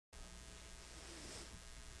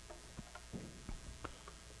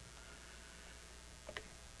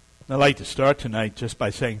I'd like to start tonight just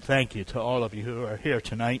by saying thank you to all of you who are here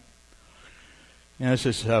tonight. This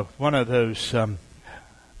is one of those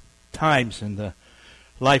times in the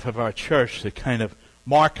life of our church that kind of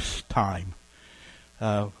marks time.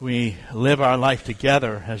 We live our life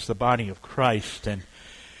together as the body of Christ, and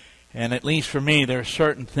at least for me, there are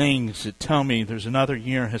certain things that tell me there's another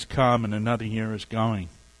year has come and another year is going.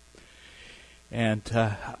 And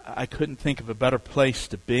I couldn't think of a better place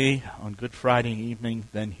to be on Good Friday evening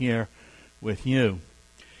than here with you.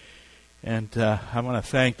 And I want to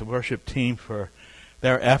thank the worship team for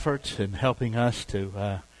their efforts in helping us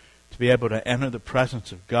to be able to enter the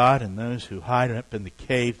presence of God, and those who hide up in the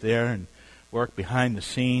cave there and work behind the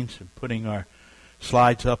scenes and putting our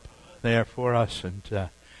slides up there for us. And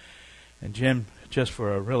Jim, just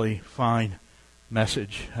for a really fine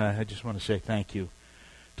message, I just want to say thank you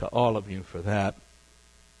to all of you for that.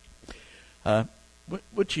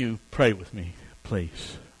 Would you pray with me,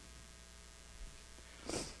 please?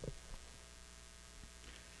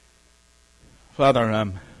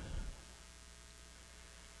 Father,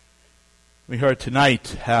 we heard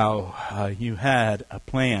tonight how you had a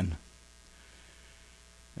plan.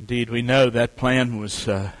 Indeed, we know that plan was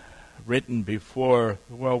written before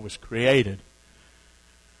the world was created.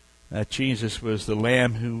 That Jesus was the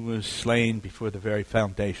Lamb who was slain before the very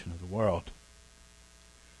foundation of the world.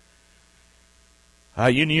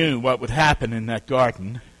 You knew what would happen in that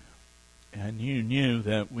garden, and you knew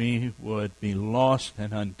that we would be lost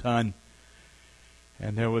and undone,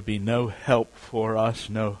 and there would be no help for us,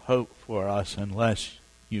 no hope for us, unless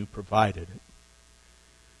you provided it.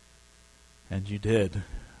 And you did.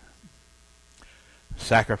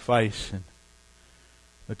 Sacrifice in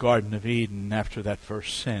the Garden of Eden after that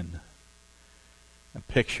first sin. A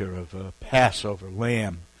picture of a Passover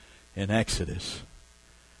lamb in Exodus.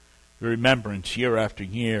 The remembrance year after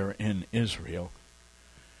year in Israel.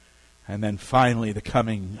 And then finally the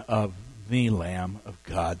coming of the Lamb of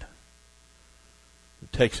God who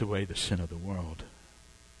takes away the sin of the world.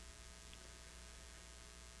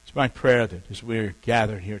 It's my prayer that as we're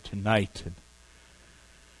gathered here tonight and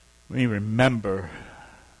we remember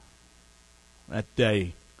that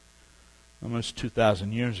day almost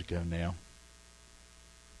 2,000 years ago now,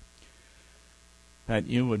 that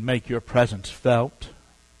you would make your presence felt,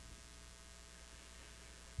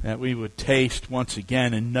 that we would taste once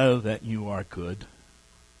again and know that you are good,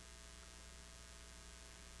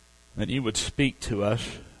 that you would speak to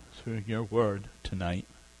us through your word tonight,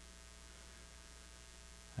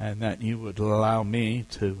 and that you would allow me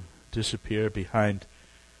to disappear behind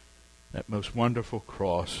that most wonderful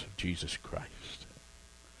cross of Jesus Christ.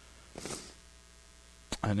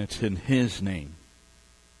 And it's in His name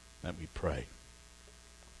that we pray.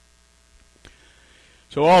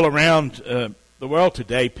 So all around the world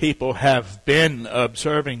today, people have been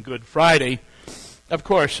observing Good Friday. Of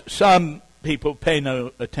course, some people pay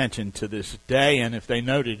no attention to this day, and if they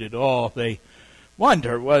noted it all, they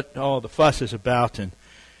wonder what all the fuss is about, and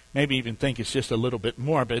maybe even think it's just a little bit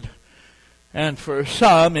morbid. And for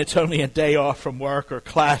some, it's only a day off from work or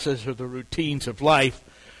classes or the routines of life.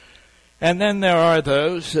 And then there are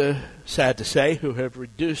those, sad to say, who have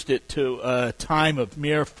reduced it to a time of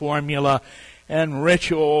mere formula and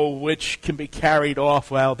ritual which can be carried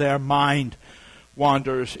off while their mind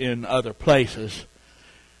wanders in other places.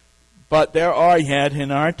 But there are yet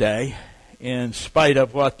in our day, in spite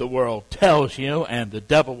of what the world tells you and the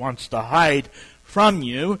devil wants to hide from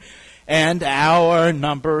you, and our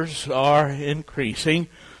numbers are increasing,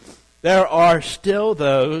 there are still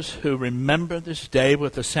those who remember this day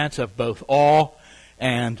with a sense of both awe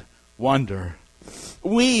and wonder.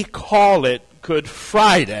 We call it Good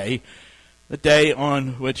Friday, the day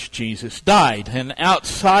on which Jesus died. And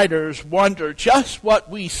outsiders wonder just what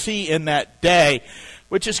we see in that day,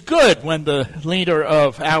 which is good when the leader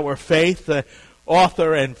of our faith, the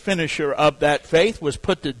author and finisher of that faith, was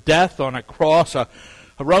put to death on a cross, a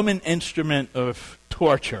Roman instrument of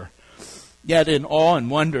torture. Yet in awe and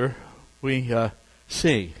wonder we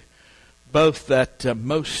see both that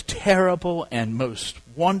most terrible and most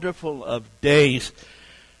wonderful of days,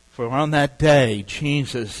 for on that day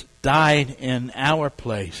Jesus died in our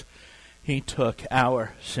place. He took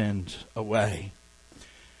our sins away.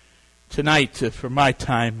 Tonight, for my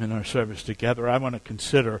time in our service together, I want to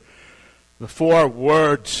consider the 4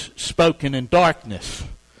 words spoken in darkness.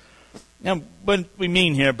 Now, what we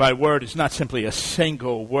mean here by word is not simply a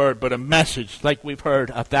single word, but a message like we've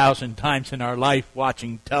heard 1,000 times in our life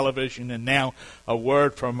watching television, and now a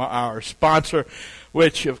word from our sponsor,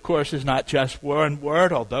 which, of course, is not just one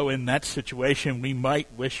word, although in that situation we might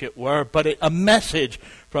wish it were, but a message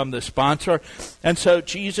from the sponsor. And so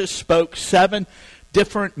Jesus spoke 7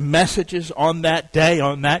 different messages on that day,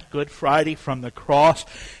 on that Good Friday from the cross.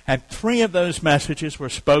 And 3 of those messages were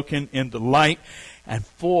spoken in the light, and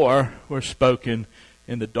 4 were spoken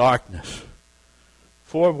in the darkness.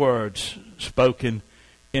 4 words spoken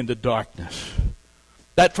in the darkness.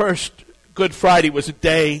 That first Good Friday was a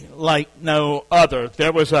day like no other.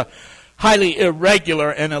 There was a highly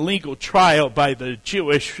irregular and illegal trial by the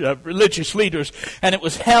Jewish religious leaders, and it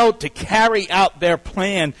was held to carry out their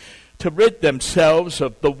plan to rid themselves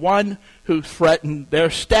of the one who threatened their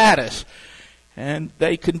status. And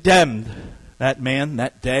they condemned that man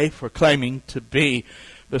that day for claiming to be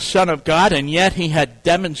the Son of God, and yet he had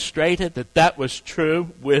demonstrated that that was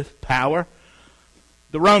true with power.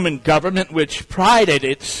 The Roman government, which prided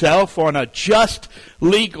itself on a just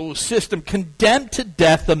legal system, condemned to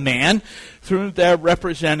death a man through their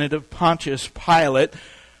representative Pontius Pilate,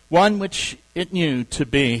 one which it knew to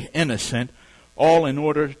be innocent, all in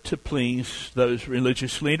order to please those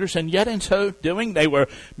religious leaders. And yet in so doing, they were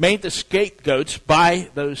made the scapegoats by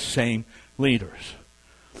those same leaders.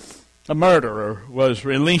 A murderer was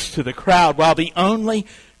released to the crowd, while the only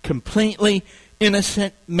completely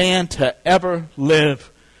innocent man to ever live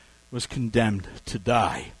was condemned to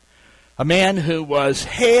die. A man who was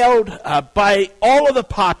hailed by all of the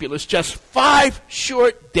populace just 5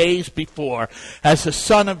 short days before as the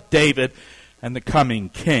Son of David and the coming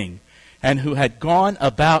King, and who had gone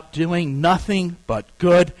about doing nothing but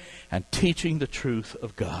good and teaching the truth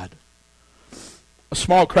of God. A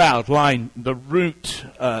small crowd lined the route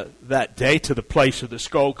that day to the place of the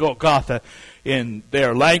skull, Golgotha in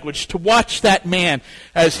their language, to watch that man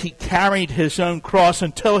as he carried his own cross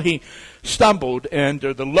until he stumbled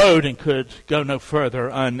under the load and could go no further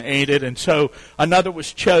unaided. And so another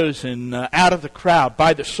was chosen out of the crowd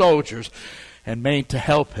by the soldiers and made to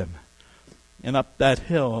help him. And up that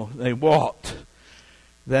hill they walked.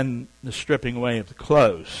 Then the stripping away of the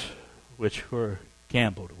clothes, which were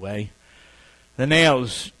gambled away. The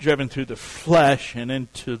nails driven through the flesh and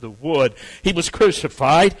into the wood. He was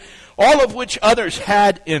crucified, all of which others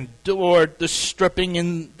had endured, the stripping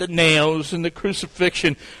and the nails and the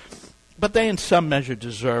crucifixion. But they in some measure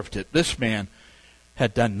deserved it. This man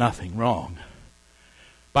had done nothing wrong.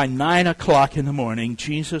 By 9 o'clock in the morning,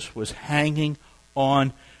 Jesus was hanging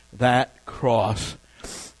on that cross.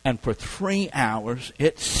 And for 3 hours,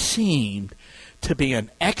 it seemed to be an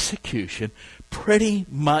execution pretty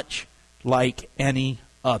much like any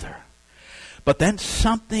other. But then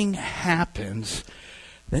something happens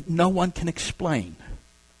that no one can explain.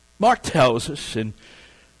 Mark tells us in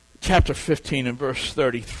chapter 15 and verse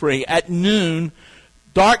 33, at noon,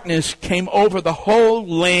 darkness came over the whole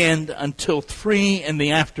land until 3 in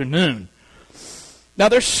the afternoon. Now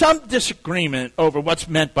there's some disagreement over what's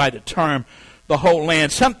meant by the term the whole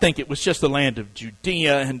land. Some think it was just the land of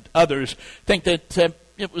Judea, and others think that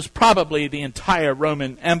it was probably the entire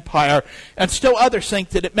Roman Empire, and still others think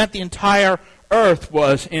that it meant the entire earth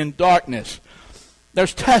was in darkness.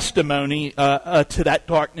 There's testimony to that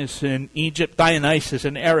darkness in Egypt. Dionysius,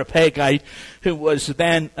 an Areopagite, who was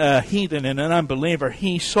then a heathen and an unbeliever,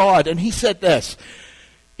 he saw it, and he said this: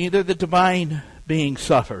 either the divine being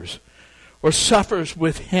suffers, or suffers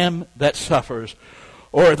with him that suffers,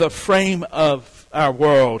 or the frame of our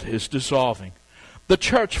world is dissolving. The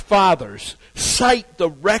church fathers cite the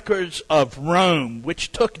records of Rome,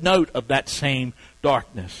 which took note of that same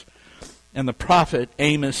darkness. And the prophet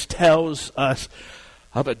Amos tells us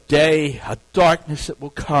of a day, a darkness that will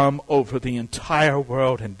come over the entire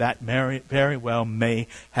world, and that very well may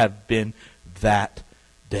have been that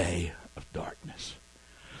day of darkness.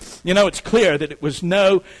 You know, it's clear that it was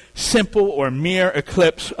no simple or mere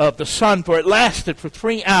eclipse of the sun, for it lasted for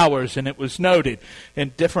 3 hours, and it was noted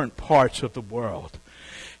in different parts of the world.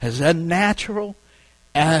 As unnatural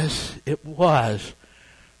as it was,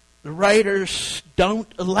 the writers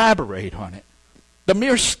don't elaborate on it. The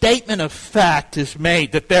mere statement of fact is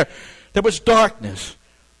made that there was darkness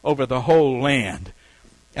over the whole land,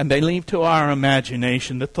 and they leave to our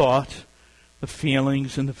imagination the thoughts, the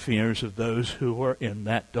feelings, and the fears of those who were in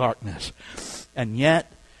that darkness. And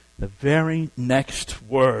yet, the very next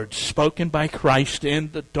words spoken by Christ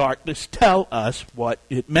in the darkness tell us what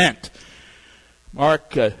it meant.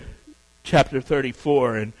 Mark chapter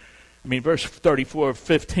 34, verse 34 of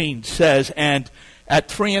 15 says, and at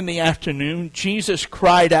 3 in the afternoon, Jesus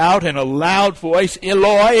cried out in a loud voice,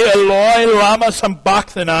 Eloi, Eloi, lama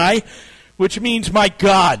sabachthani, which means, my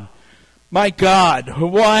God,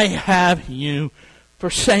 why have you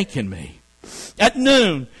forsaken me? At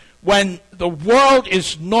noon, when the world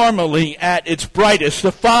is normally at its brightest,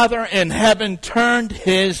 the Father in heaven turned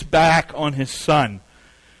his back on his Son.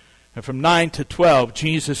 And from 9 to 12,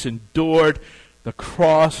 Jesus endured the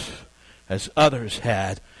cross as others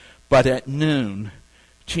had, but at noon,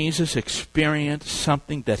 Jesus experienced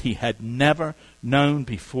something that he had never known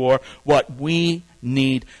before, what we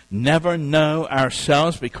need never know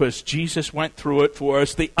ourselves because Jesus went through it for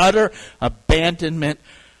us, the utter abandonment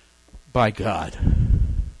by God.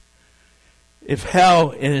 If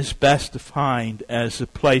hell is best defined as a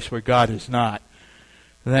place where God is not,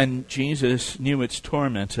 then Jesus knew its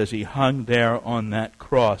torments as he hung there on that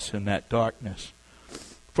cross in that darkness.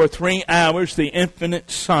 For 3 hours, the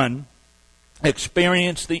infinite Son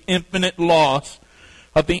experienced the infinite loss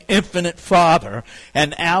of the infinite Father,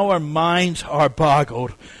 and our minds are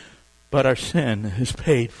boggled, but our sin is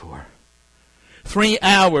paid for. 3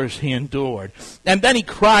 hours he endured. And then he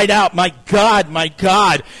cried out, my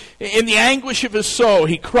God, in the anguish of his soul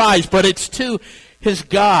he cries, but it's to his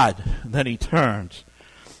God that he turns.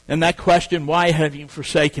 And that question, why have you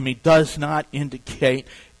forsaken me, does not indicate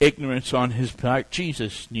ignorance on his part.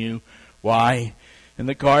 Jesus knew why. In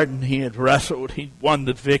the garden he had wrestled, he won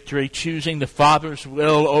the victory, choosing the Father's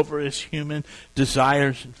will over his human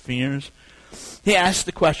desires and fears. He asked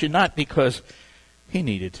the question not because he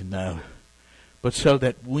needed to know, but so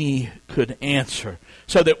that we could answer,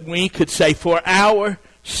 so that we could say, for our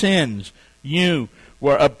sins you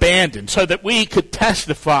were abandoned, so that we could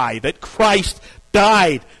testify that Christ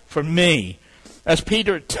died for me. As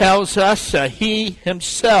Peter tells us, he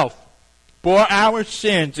himself bore our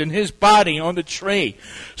sins in his body on the tree,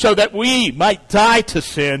 so that we might die to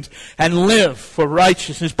sins and live for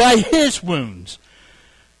righteousness. By his wounds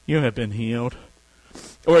you have been healed.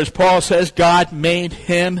 Or as Paul says, God made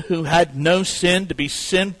him who had no sin to be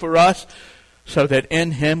sin for us, so that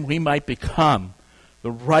in him we might become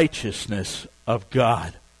the righteousness of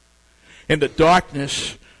God. In the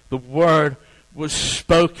darkness, the word was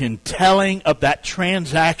spoken, telling of that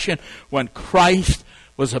transaction when Christ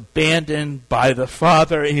was abandoned by the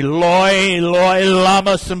Father. Eloi, Eloi,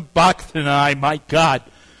 lama sabachthani. My God,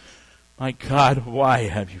 why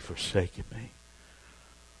have you forsaken me?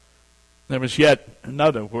 There was yet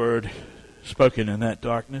another word spoken in that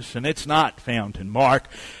darkness, and it's not found in Mark.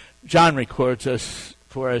 John records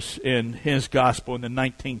for us in his gospel in the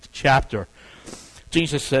 19th chapter.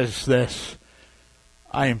 Jesus says this,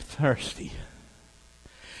 I am thirsty.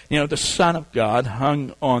 You know, the Son of God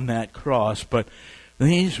hung on that cross, but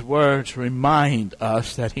these words remind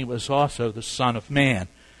us that he was also the Son of Man.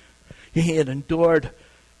 He had endured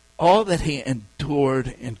all that he endured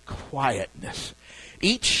in quietness.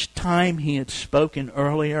 Each time he had spoken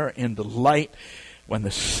earlier in the light, when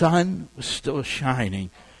the sun was still shining,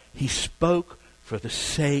 he spoke for the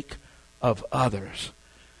sake of others.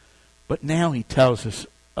 But now he tells us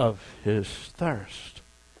of his thirst.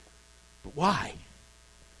 But why?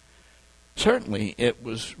 Certainly it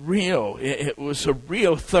was real. It was a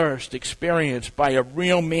real thirst experienced by a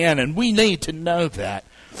real man, and we need to know that.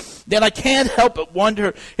 Then I can't help but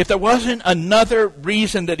wonder if there wasn't another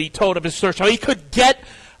reason that he told of his thirst, so he could get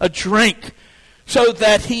a drink, so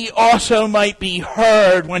that he also might be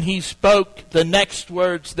heard when he spoke the next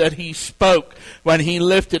words that he spoke, when he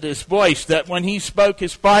lifted his voice, that when he spoke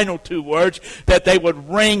his final 2 words, that they would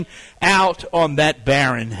ring out on that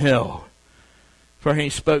barren hill. For he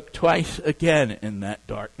spoke twice again in that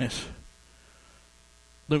darkness.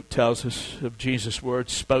 Luke tells us of Jesus'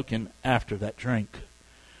 words spoken after that drink.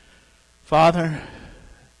 Father,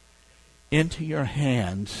 into your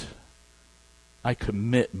hands I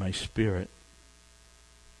commit my spirit.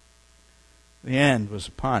 The end was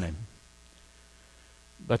upon him,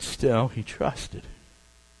 but still he trusted.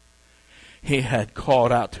 He had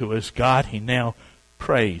called out to his God. He now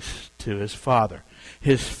prays to his Father.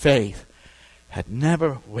 His faith had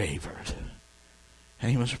never wavered, and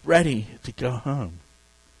he was ready to go home.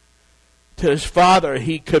 To his Father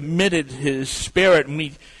he committed his spirit, and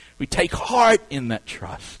we take heart in that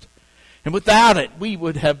trust. And without it, we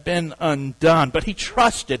would have been undone. But he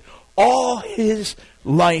trusted all his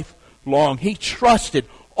life long. He trusted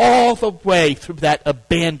all the way through that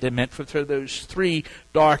abandonment, through those 3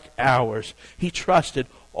 dark hours. He trusted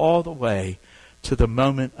all the way to the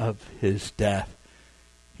moment of his death.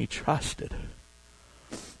 He trusted.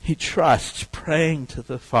 He trusts, praying to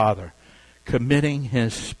the Father, committing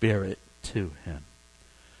his spirit to him.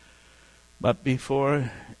 But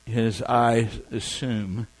before his eyes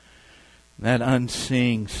assume that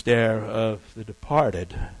unseeing stare of the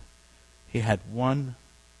departed, he had one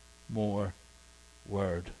more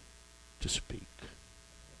word to speak.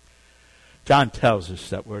 John tells us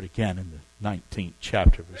that word again in the 19th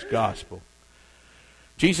chapter of his gospel.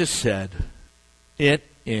 Jesus said, "It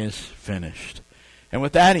is finished." And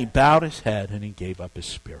with that he bowed his head and he gave up his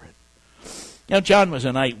spirit. John was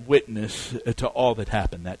an eyewitness to all that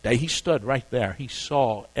happened that day. He stood right there. He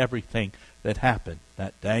saw everything that happened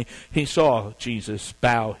that day. He saw Jesus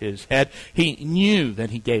bow his head. He knew that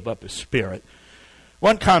he gave up his spirit.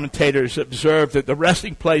 One commentator has observed that the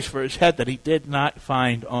resting place for his head that he did not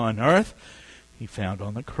find on earth, he found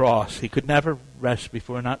on the cross. He could never rest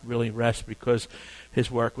before, not really rest, because his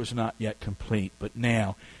work was not yet complete. But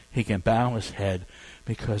now he can bow his head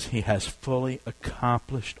because he has fully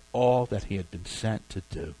accomplished all that he had been sent to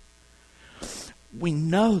do. We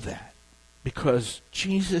know that because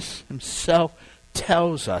Jesus himself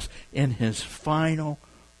tells us in his final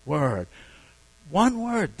word. One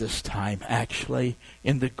word this time, actually,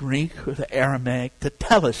 in the Greek or the Aramaic,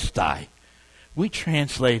 tetelestai. We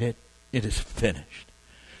translate it, it is finished.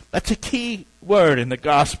 That's a key word in the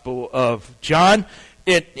Gospel of John.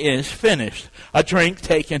 It is finished. A drink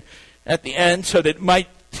taken at the end so that it might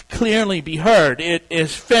clearly be heard. It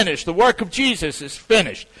is finished. The work of Jesus is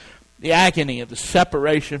finished. The agony of the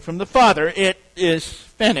separation from the Father, it is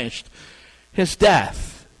finished. His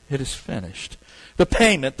death, it is finished. The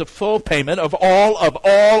payment, the full payment of all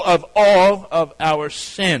of our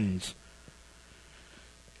sins.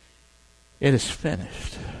 It is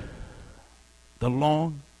finished. The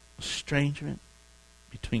long estrangement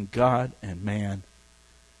between God and man,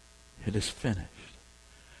 it is finished.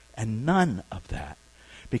 And none of that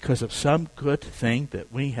because of some good thing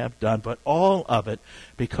that we have done, but all of it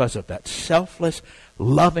because of that selfless,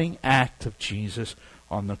 loving act of Jesus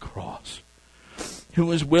on the cross, who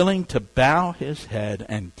was willing to bow his head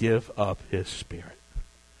and give up his spirit.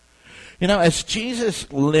 As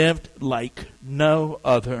Jesus lived like no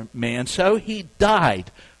other man, so he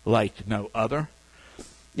died like no other.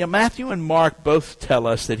 Matthew and Mark both tell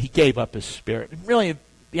us that he gave up his spirit. And really,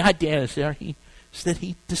 the idea is that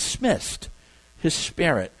he dismissed his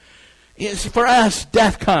spirit. For us,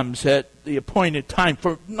 death comes at the appointed time.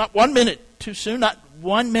 For not 1 minute too soon, not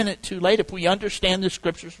 1 minute too late. If we understand the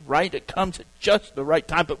Scriptures right, it comes at just the right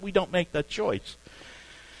time, but we don't make that choice.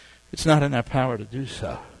 It's not in our power to do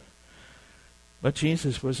so. But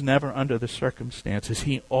Jesus was never under the circumstances.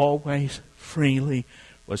 He always freely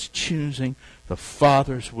was choosing the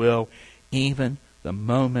Father's will, even the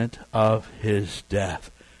moment of his death.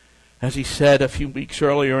 As he said a few weeks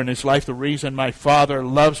earlier in his life, the reason my Father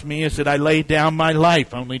loves me is that I lay down my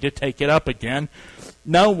life only to take it up again.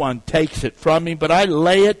 No one takes it from me, but I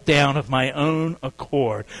lay it down of my own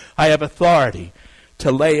accord. I have authority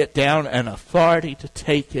to lay it down and authority to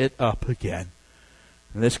take it up again.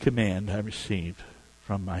 And this command I received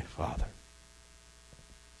from my Father.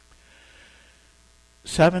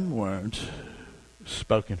 7 words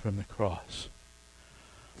spoken from the cross.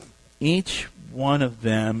 Each one of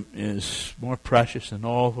them is more precious than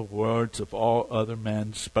all the words of all other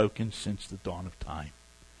men spoken since the dawn of time.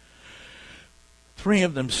 3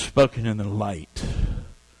 of them spoken in the light.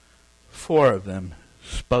 4 of them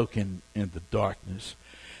spoken in the darkness.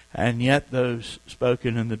 And yet those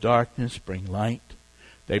spoken in the darkness bring light.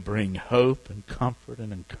 They bring hope and comfort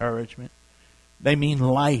and encouragement. They mean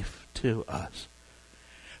life to us.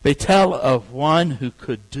 They tell of one who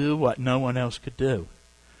could do what no one else could do.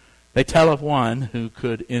 They tell of one who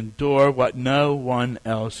could endure what no one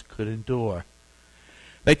else could endure.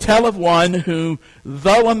 They tell of one who,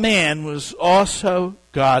 though a man, was also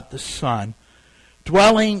God the Son,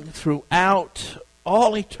 dwelling throughout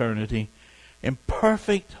all eternity in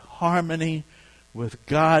perfect harmony with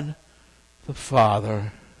God the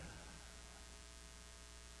Father,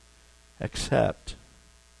 except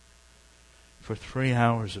for 3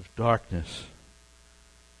 hours of darkness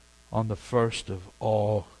on the first of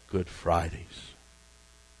all Good Fridays,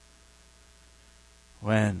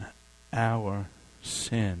 when our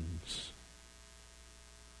sins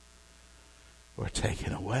were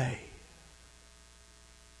taken away.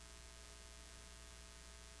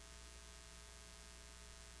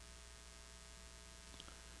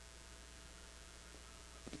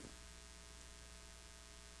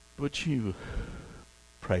 Would you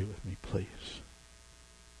pray with me, please?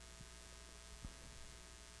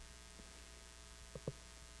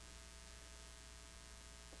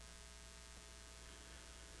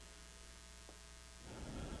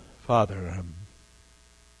 Father,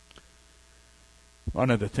 one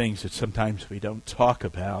of the things that sometimes we don't talk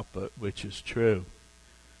about, but which is true,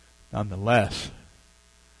 nonetheless,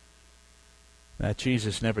 that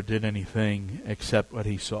Jesus never did anything except what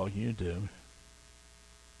he saw you do.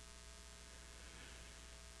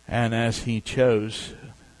 And as he chose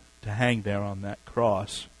to hang there on that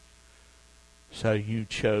cross, so you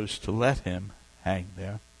chose to let him hang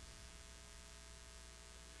there.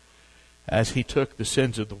 As he took the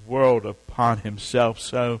sins of the world upon himself,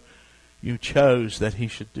 so You chose that he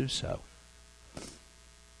should do so.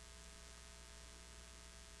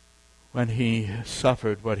 When he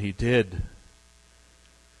suffered what he did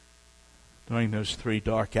during those 3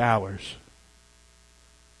 dark hours,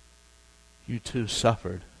 you too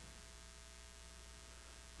suffered,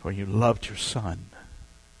 for you loved your Son.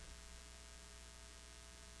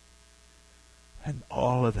 And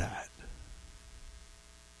all of that,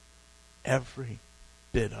 every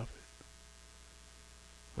bit of it,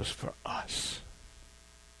 was for us.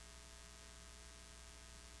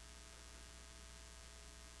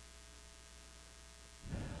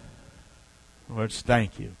 Lord,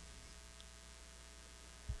 thank you.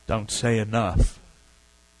 Don't say enough,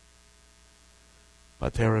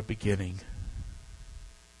 but they're a beginning.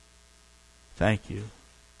 Thank you,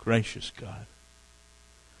 gracious God.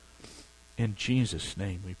 In Jesus'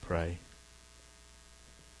 name we pray.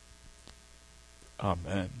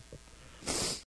 Amen.